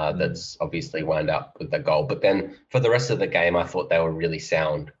defenders that's obviously wound up with the goal. But then for the rest of the game, I thought they were really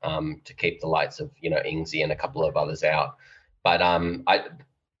sound to keep the likes of Ingsy and a couple of others out. But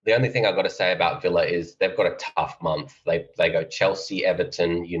the only thing I've got to say about Villa is they've got a tough month. They go Chelsea,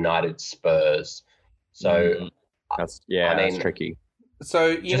 Everton, United, Spurs. So that's tricky. So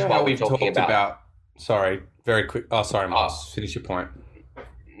you know how we've talked about. Sorry, very quick. Oh, sorry, Miles. Finish your point.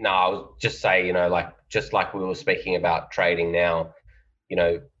 No, I was just saying, just like we were speaking about trading now,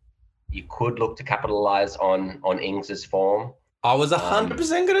 you could look to capitalize on Ings' form. I was 100%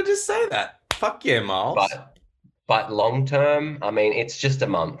 going to just say that. Fuck yeah, Miles. But long term, I mean, it's just a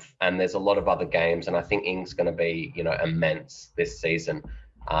month, and there's a lot of other games, and I think Ings going to be, immense this season.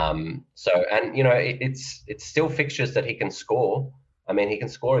 It's still fixtures that he can score. I mean, he can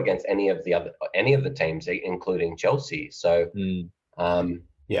score against any of the teams, including Chelsea. So.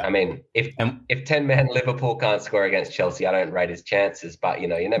 I mean, if 10-man Liverpool can't score against Chelsea, I don't rate his chances, but you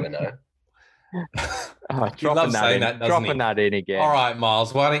never know. Dropping that in again. All right,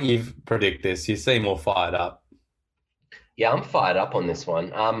 Miles, why don't you predict this? You seem more fired up. Yeah, I'm fired up on this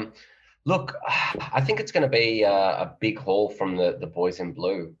one. Look, I think it's going to be a big haul from the boys in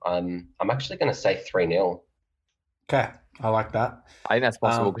blue. I'm actually going to say 3-0. Okay, I like that. I think that's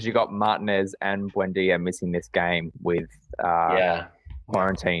possible because you got Martinez and Buendia missing this game with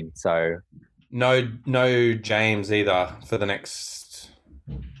quarantine. So no James either for the next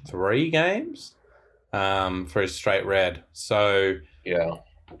 3 games for his straight red. So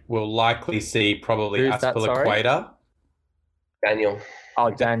we'll likely see probably Azpilicueta. Daniel. Oh,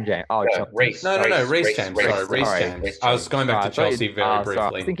 Dan James. Oh, Reece. No, Reece James. Sorry, Reece James. I was going back to Chelsea very briefly.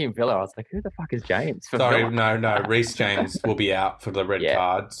 I was thinking Villa. I was like, who the fuck is James? Sorry, no. Reece James will be out for the red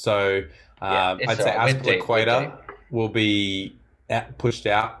card. So I'd say Azpilicueta will be pushed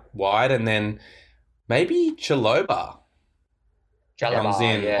out wide, and then maybe Chalobah comes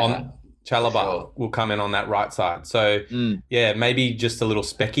in. Chalobah will come in on that right side. So, maybe just a little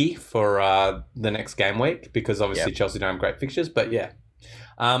specky for the next game week because obviously Chelsea don't have great fixtures. But,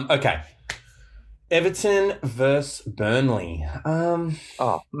 okay. Everton versus Burnley.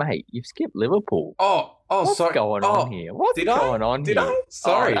 Oh, mate, you've skipped Liverpool. What's going on here? What's going on here? Did I?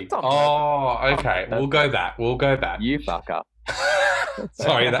 Sorry. Okay. We'll go back. You fucker.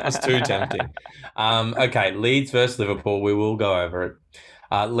 Sorry, that was too tempting. Okay, Leeds versus Liverpool. We will go over it.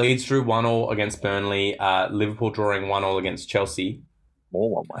 Leeds drew 1-1 against Burnley. Liverpool drawing 1-1 against Chelsea.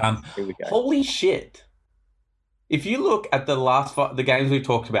 More 1-1. Here we go. Holy shit. if you look at the games we've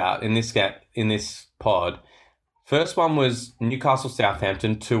talked about in this pod, first one was Newcastle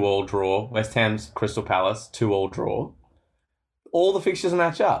Southampton 2-2 draw, West Ham's Crystal Palace 2-2 draw. All the fixtures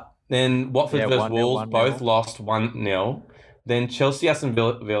match up. Then Watford versus Wolves both lost 1-0. Then Chelsea Aston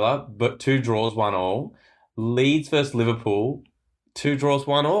Villa, but 2 draws 1-1. Leeds versus Liverpool, 2 draws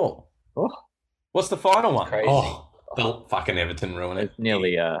 1-1. Oh. What's the final one? Crazy. Oh, fucking Everton ruin it. It's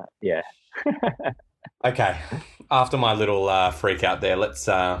nearly yeah. Okay, after my little freak out there, let's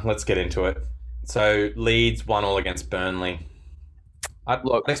get into it. So Leeds 1-1 against Burnley. I'd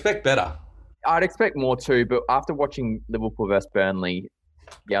expect better. I'd expect more too, but after watching Liverpool versus Burnley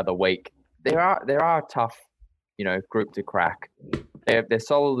the other week, there are tough, group to crack. They're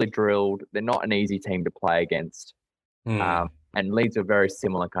solidly drilled. They're not an easy team to play against. And Leeds are very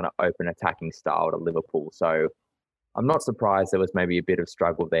similar kind of open attacking style to Liverpool. So I'm not surprised there was maybe a bit of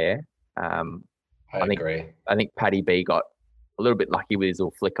struggle there. I agree. I think Paddy B got a little bit lucky with his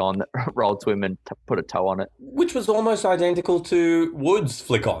little flick on that rolled to him and put a toe on it. Which was almost identical to Wood's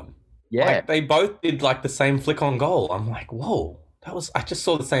flick on. Yeah. Like, they both did like the same flick on goal. I'm like, whoa, I just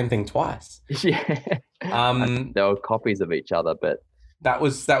saw the same thing twice. Yeah. They were copies of each other, but that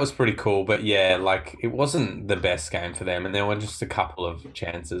was pretty cool. But yeah, like it wasn't the best game for them, and there were just a couple of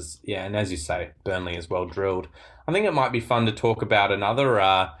chances. Yeah, and as you say, Burnley is well drilled. I think it might be fun to talk about another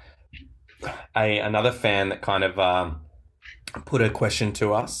fan that kind of put a question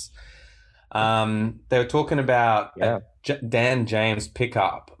to us. They were talking about Dan James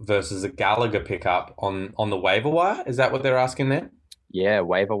pickup versus a Gallagher pickup on the waiver wire. Is that what they're asking there? Yeah,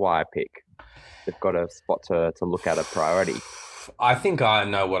 waiver wire pick. They've got a spot to look at a priority. I think I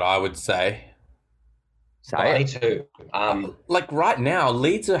know what I would say. Me too. Like right now,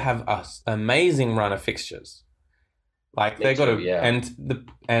 Leeds have an amazing run of fixtures. Like they got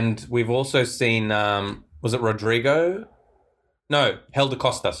and we've also seen was it Rodrigo? No, Helder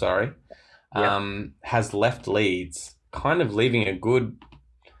Costa, sorry. Has left Leeds, kind of leaving a good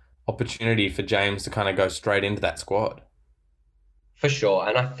opportunity for James to kind of go straight into that squad. For sure.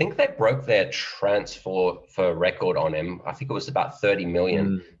 And I think they broke their transfer for record on him. I think it was about 30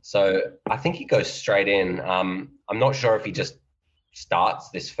 million. So I think he goes straight in. I'm not sure if he just starts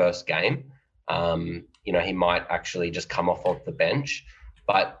this first game. He might actually just come off the bench.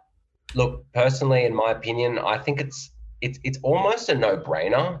 But look, personally, in my opinion, I think it's almost a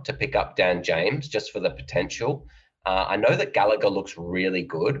no-brainer to pick up Dan James just for the potential. I know that Gallagher looks really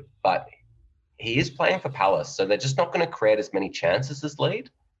good, but he is playing for Palace, so they're just not going to create as many chances as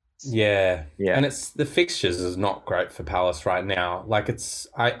Leeds. Yeah. And it's the fixtures is not great for Palace right now. Like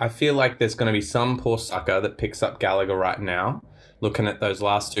I feel like there's going to be some poor sucker that picks up Gallagher right now, looking at those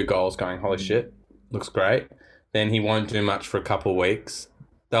last 2 goals, going, "Holy shit, looks great." Then he won't do much for a couple of weeks.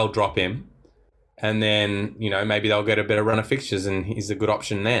 They'll drop him. And then, maybe they'll get a better run of fixtures and he's a good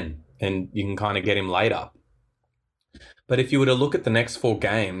option then. And you can kind of get him later. But if you were to look at the next 4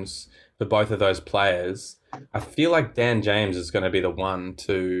 games for both of those players, I feel like Dan James is going to be the one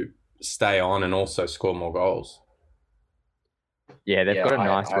to stay on and also score more goals. Yeah, they've got a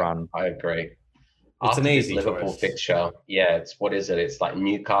nice run. I agree. It's an easy Liverpool fixture. Yeah, what is it? It's like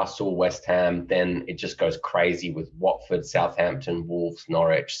Newcastle, West Ham. Then it just goes crazy with Watford, Southampton, Wolves,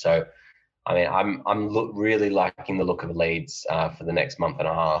 Norwich. So, I mean, I'm really liking the look of Leeds for the next month and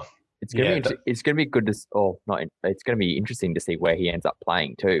a half. It's gonna be good to, it's gonna be interesting to see where he ends up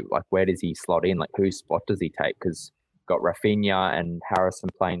playing too. Like, where does he slot in? Like, whose spot does he take? Because got Rafinha and Harrison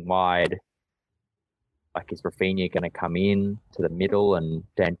playing wide. Like, is Rafinha going to come in to the middle and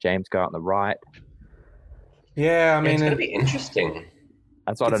Dan James go out on the right? Yeah, I mean, it's going to be interesting.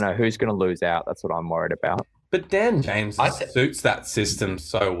 I don't know who's going to lose out. That's what I'm worried about. But Dan James suits that system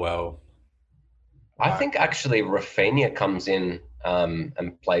so well. I think actually Rafinha comes in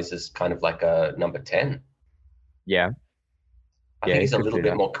and plays as kind of like a number 10. Yeah. I think he's a little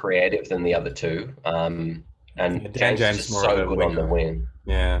bit more creative than the other two. And Dan James is just so good on the wing.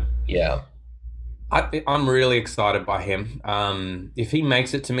 Yeah. Yeah. I'm really excited by him. If he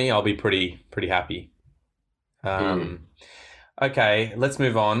makes it to me, I'll be pretty happy. Okay, let's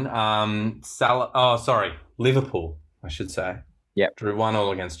move on. Liverpool, I should say. Yeah. Drew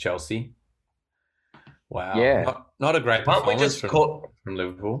 1-1 against Chelsea. Wow. Yeah. Not a great performance from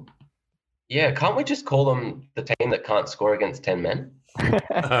Liverpool. Yeah, can't we just call them the team that can't score against 10 men?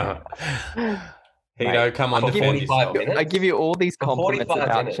 Hito, come on, defend yourself. I give you all these compliments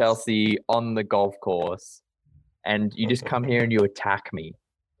about Chelsea on the golf course, and you just come here and you attack me.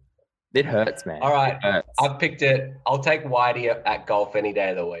 It hurts, man. All right, I've picked it. I'll take Whitey at golf any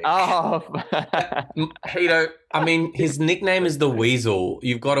day of the week. Oh, Hito, I mean, his nickname is the Weasel.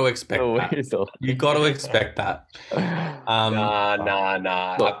 You've got to expect that. Weasel. You've got to expect that.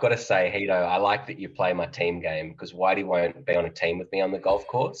 Nah. Look, I've got to say, Hito, I like that you play my team game because Whitey won't be on a team with me on the golf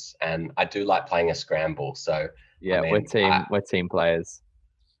course, and I do like playing a scramble. So yeah, I mean, we're team players.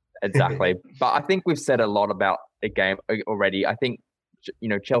 Exactly. But I think we've said a lot about the game already. I think,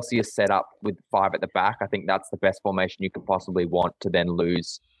 Chelsea is set up with 5 at the back. I think that's the best formation you could possibly want to then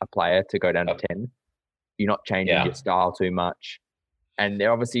lose a player to go down to 10. You're not changing your style too much. And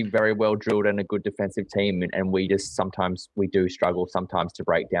they're obviously very well drilled and a good defensive team. And we do struggle sometimes to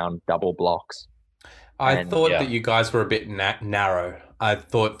break down double blocks. I thought that you guys were a bit narrow. I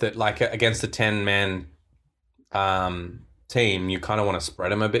thought that like against a 10-man team, you kind of want to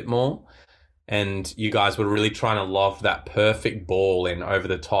spread them a bit more. And you guys were really trying to loft that perfect ball in over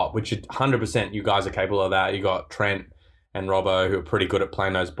the top, which 100% you guys are capable of that. You got Trent and Robbo who are pretty good at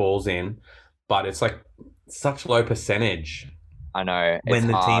playing those balls in, but it's like such low percentage. I know. When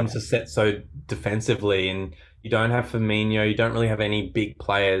the teams are set so defensively and you don't have Firmino, you don't really have any big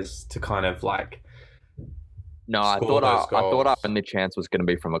players to kind of like. No, I thought our only chance was going to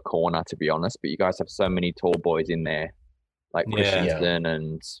be from a corner, to be honest. But you guys have so many tall boys in there. Like Christensen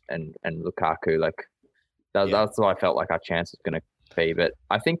and Lukaku, that's what I felt like our chance was going to be. But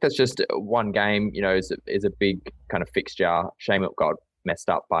I think that's just one game. Is a big kind of fixture. Shame it got messed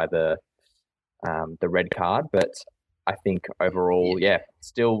up by the red card, but I think overall,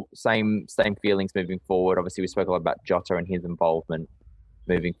 still same feelings moving forward. Obviously, we spoke a lot about Jota and his involvement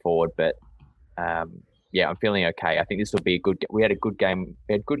moving forward, but I'm feeling okay. I think this will be a good. We had a good game.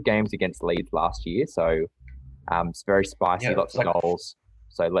 We had good games against Leeds last year, so. It's very spicy, lots of goals.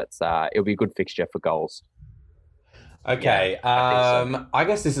 So it'll be a good fixture for goals. Okay. I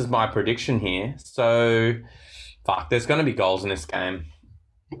guess this is my prediction here. So, there's going to be goals in this game.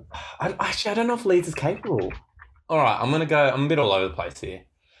 I don't know if Leeds is capable. All right, I'm a bit all over the place here.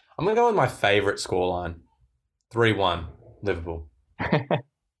 I'm going to go with my favourite scoreline. 3-1, Liverpool.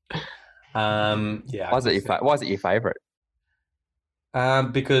 Why is it your favourite?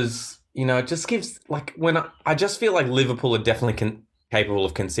 Because... it just gives I just feel like Liverpool are definitely capable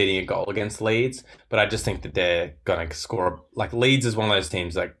of conceding a goal against Leeds, but I just think that they're going to score. Leeds is one of those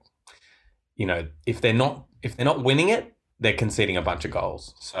teams if they're not winning it, they're conceding a bunch of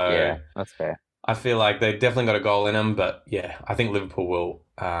goals. So yeah, that's fair. I feel like they've definitely got a goal in them, but yeah, I think Liverpool will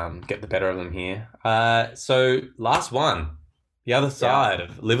get the better of them here. So last one, the other side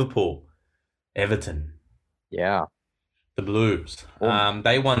of Liverpool, Everton. Yeah. The Blues.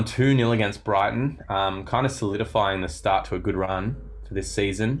 They won 2-0 against Brighton, kind of solidifying the start to a good run for this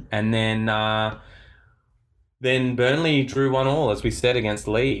season. And then Burnley drew 1-1, as we said, against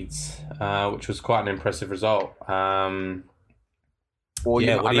Leeds, which was quite an impressive result. I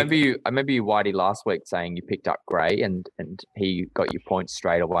remember you, Whitey, last week saying you picked up Gray and he got you points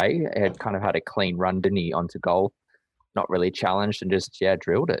straight away. He had kind of had a clean run, didn't he, onto goal? Not really challenged and just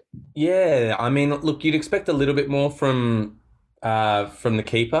drilled it. Yeah, I mean, look, you'd expect a little bit more from the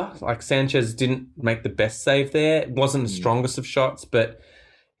keeper. Like Sanchez didn't make the best save there. It wasn't the strongest of shots, but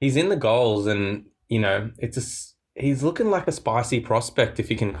he's in the goals, and he's looking like a spicy prospect if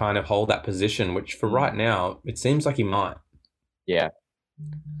he can kind of hold that position. Which for right now, it seems like he might. Yeah.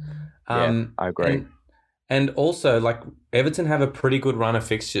 I agree. And also, Everton have a pretty good run of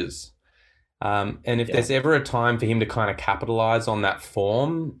fixtures. And if there's ever a time for him to kind of capitalize on that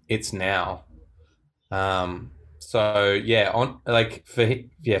form, it's now. For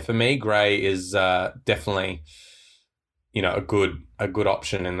me, Gray is definitely, a good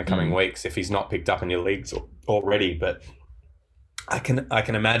option in the coming weeks if he's not picked up in your leagues already. But I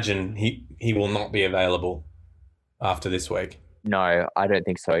can imagine he will not be available after this week. No, I don't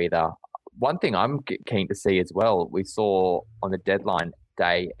think so either. One thing I'm keen to see as well, we saw on the deadline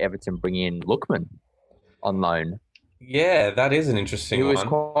day Everton bring in Lookman on loan. Yeah, that is an interesting one. He was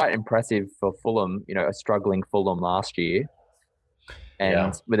quite impressive for Fulham, a struggling Fulham last year.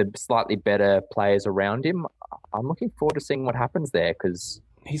 And with a slightly better players around him, I'm looking forward to seeing what happens there because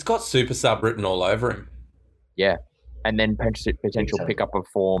he's got super sub written all over him. Yeah. And then potential pickup of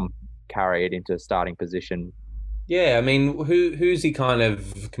form, carry it into starting position. Yeah, I mean, who's he kind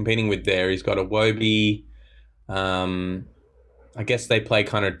of competing with there? He's got a Wobie. I guess they play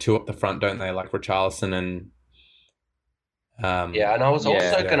kind of two up the front, don't they? Like Richarlison and... and I was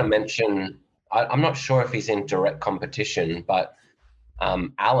also going to mention, I'm not sure if he's in direct competition, but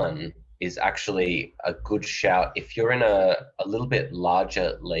Allen is actually a good shout. If you're in a little bit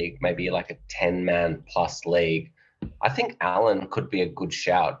larger league, maybe like a 10-man plus league, I think Allen could be a good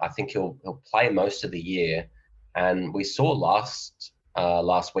shout. I think he'll play most of the year, and we saw last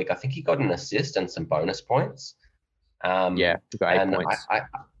week. I think he got an assist and some bonus points. He got 8 points.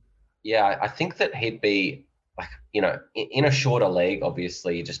 I think that he'd be like, in a shorter league.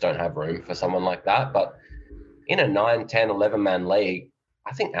 Obviously, you just don't have room for someone like that. But in a 9, 10, 11-man league,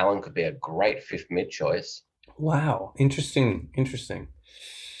 I think Allen could be a great fifth mid choice. Wow, interesting.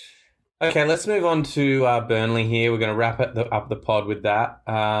 Okay, let's move on to Burnley here. We're going to wrap up the pod with that.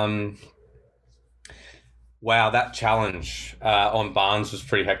 Wow, that challenge on Barnes was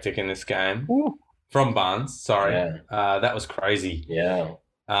pretty hectic in this game. Ooh. From Barnes, sorry. Yeah. That was crazy. Yeah.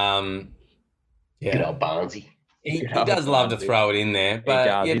 Good old Barnesy. He does love to throw it in there.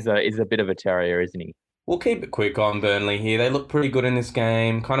 But he does. He's a bit of a terrier, isn't he? We'll keep it quick on Burnley here. They look pretty good in this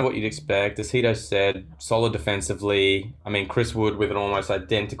game, kind of what you'd expect. As Hito said, solid defensively. I mean, Chris Wood with an almost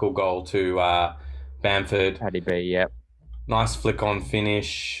identical goal to Bamford. Paddy B, yep. Nice flick-on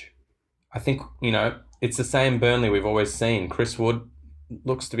finish. I think, it's the same Burnley we've always seen. Chris Wood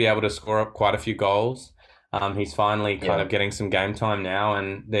looks to be able to score up quite a few goals. He's finally kind of getting some game time now,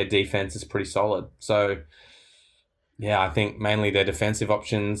 and their defense is pretty solid. So, yeah, I think mainly their defensive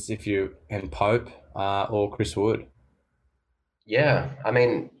options, and Pope or Chris Wood. Yeah, I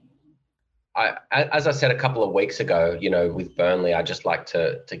mean, as I said a couple of weeks ago, with Burnley, I just like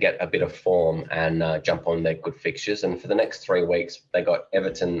to get a bit of form and jump on their good fixtures. And for the next 3 weeks, they got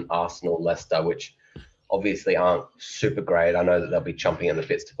Everton, Arsenal, Leicester, which obviously aren't super great. I know that they'll be chomping at the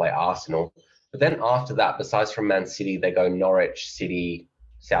bits to play Arsenal. But then after that, besides from Man City, they go Norwich, City,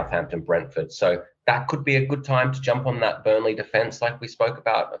 Southampton, Brentford. So that could be a good time to jump on that Burnley defence like we spoke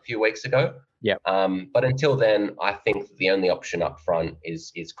about a few weeks ago. Yeah. But until then, I think the only option up front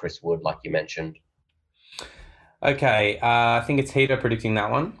is Chris Wood, like you mentioned. Okay. I think it's Hito predicting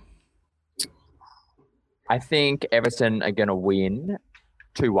that one. I think Everton are going to win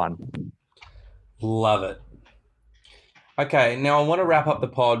 2-1. Love it. Okay, now I want to wrap up the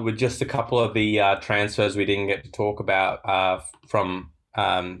pod with just a couple of the transfers we didn't get to talk about from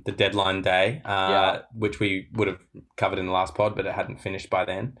the deadline day, which we would have covered in the last pod, but it hadn't finished by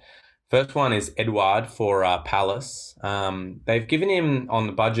then. First one is Edouard for Palace. They've given him on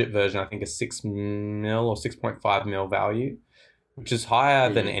the budget version, I think, a 6 mil or 6.5 mil value, which is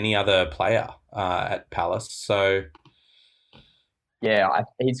higher than any other player at Palace. So, yeah,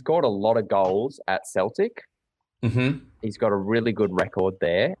 he scored a lot of goals at Celtic. Mm-hmm. He's got a really good record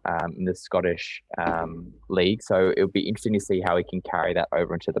there in the Scottish league. So it'll be interesting to see how he can carry that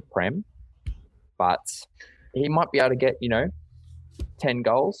over into the Prem. But he might be able to get, 10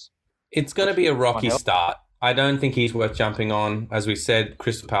 goals. It's going to be a rocky start. I don't think he's worth jumping on. As we said,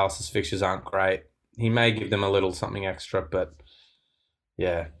 Crystal Palace's fixtures aren't great. He may give them a little something extra, but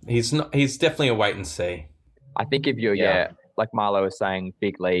yeah, he's definitely a wait and see. I think if you're, like Marlo was saying,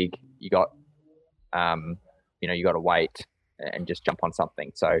 big league, you got, you got to wait and just jump on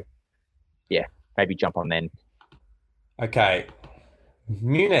something. So, yeah, maybe jump on then. Okay.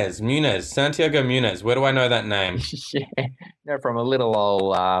 Muniz, Santiago Muniz. Where do I know that name? From a little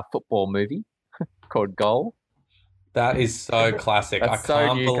old football movie called Goal. That is so classic. I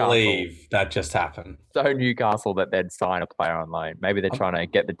can't believe that just happened. So Newcastle that they'd sign a player on loan. Maybe they're trying to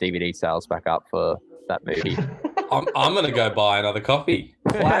get the DVD sales back up for that movie. I'm going to go buy another copy.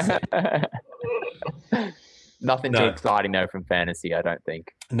 Classic. Nothing too exciting, though, from fantasy, I don't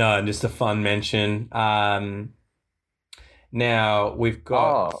think. No, just a fun mention. Now, we've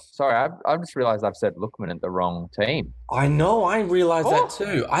got... Oh, sorry, I just realised I've said Lookman at the wrong team. I know, I realised that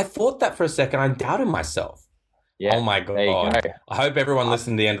too. I thought that for a second. I doubted myself. Yeah, oh, my God. There you go. I hope everyone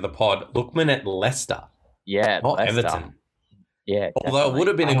listened to the end of the pod. Lookman at Leicester. Yeah, not Leicester. Everton. Yeah, although it would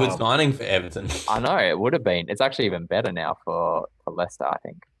have been a good signing for Everton. I know, it would have been. It's actually even better now for Leicester, I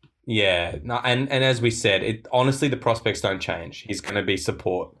think. Yeah, no, and as we said, honestly, the prospects don't change. He's going to be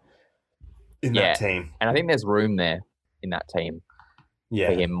support in that team. And I think there's room there in that team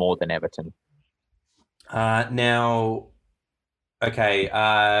for him more than Everton. Now, okay,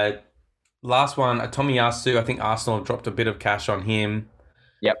 last one, Tomiyasu. I think Arsenal have dropped a bit of cash on him.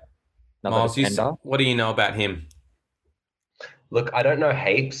 Yep. Miles, what do you know about him? Look, I don't know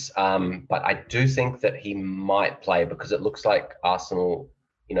heaps, but I do think that he might play because it looks like Arsenal,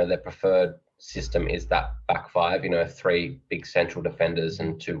 their preferred system is that back five, 3 big central defenders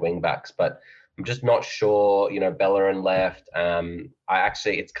and 2 wing backs. But I'm just not sure, Bellerin left. I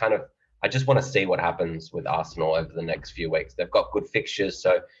just want to see what happens with Arsenal over the next few weeks. They've got good fixtures.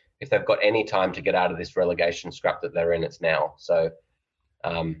 So if they've got any time to get out of this relegation scrap that they're in, it's now. So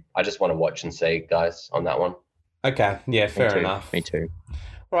I just want to watch and see, guys, on that one. Okay. Yeah, fair enough. Me too.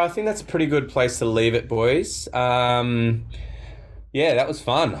 Well, I think that's a pretty good place to leave it, boys. Yeah, that was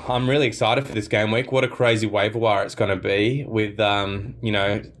fun. I'm really excited for this game week. What a crazy waiver wire it's going to be with,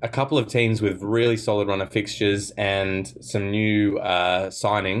 a couple of teams with really solid run of fixtures and some new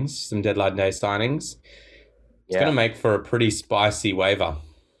signings, some deadline day signings. It's going to make for a pretty spicy waiver.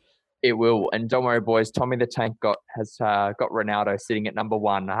 It will. And don't worry, boys. Tommy the Tank has got Ronaldo sitting at number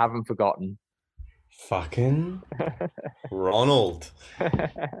 1. I haven't forgotten. Fucking Ronald.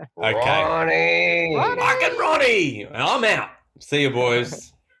 Okay. Ronnie. Fucking Ronnie. I'm out. See you,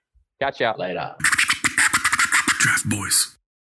 boys. Catch you later. Draft Boys.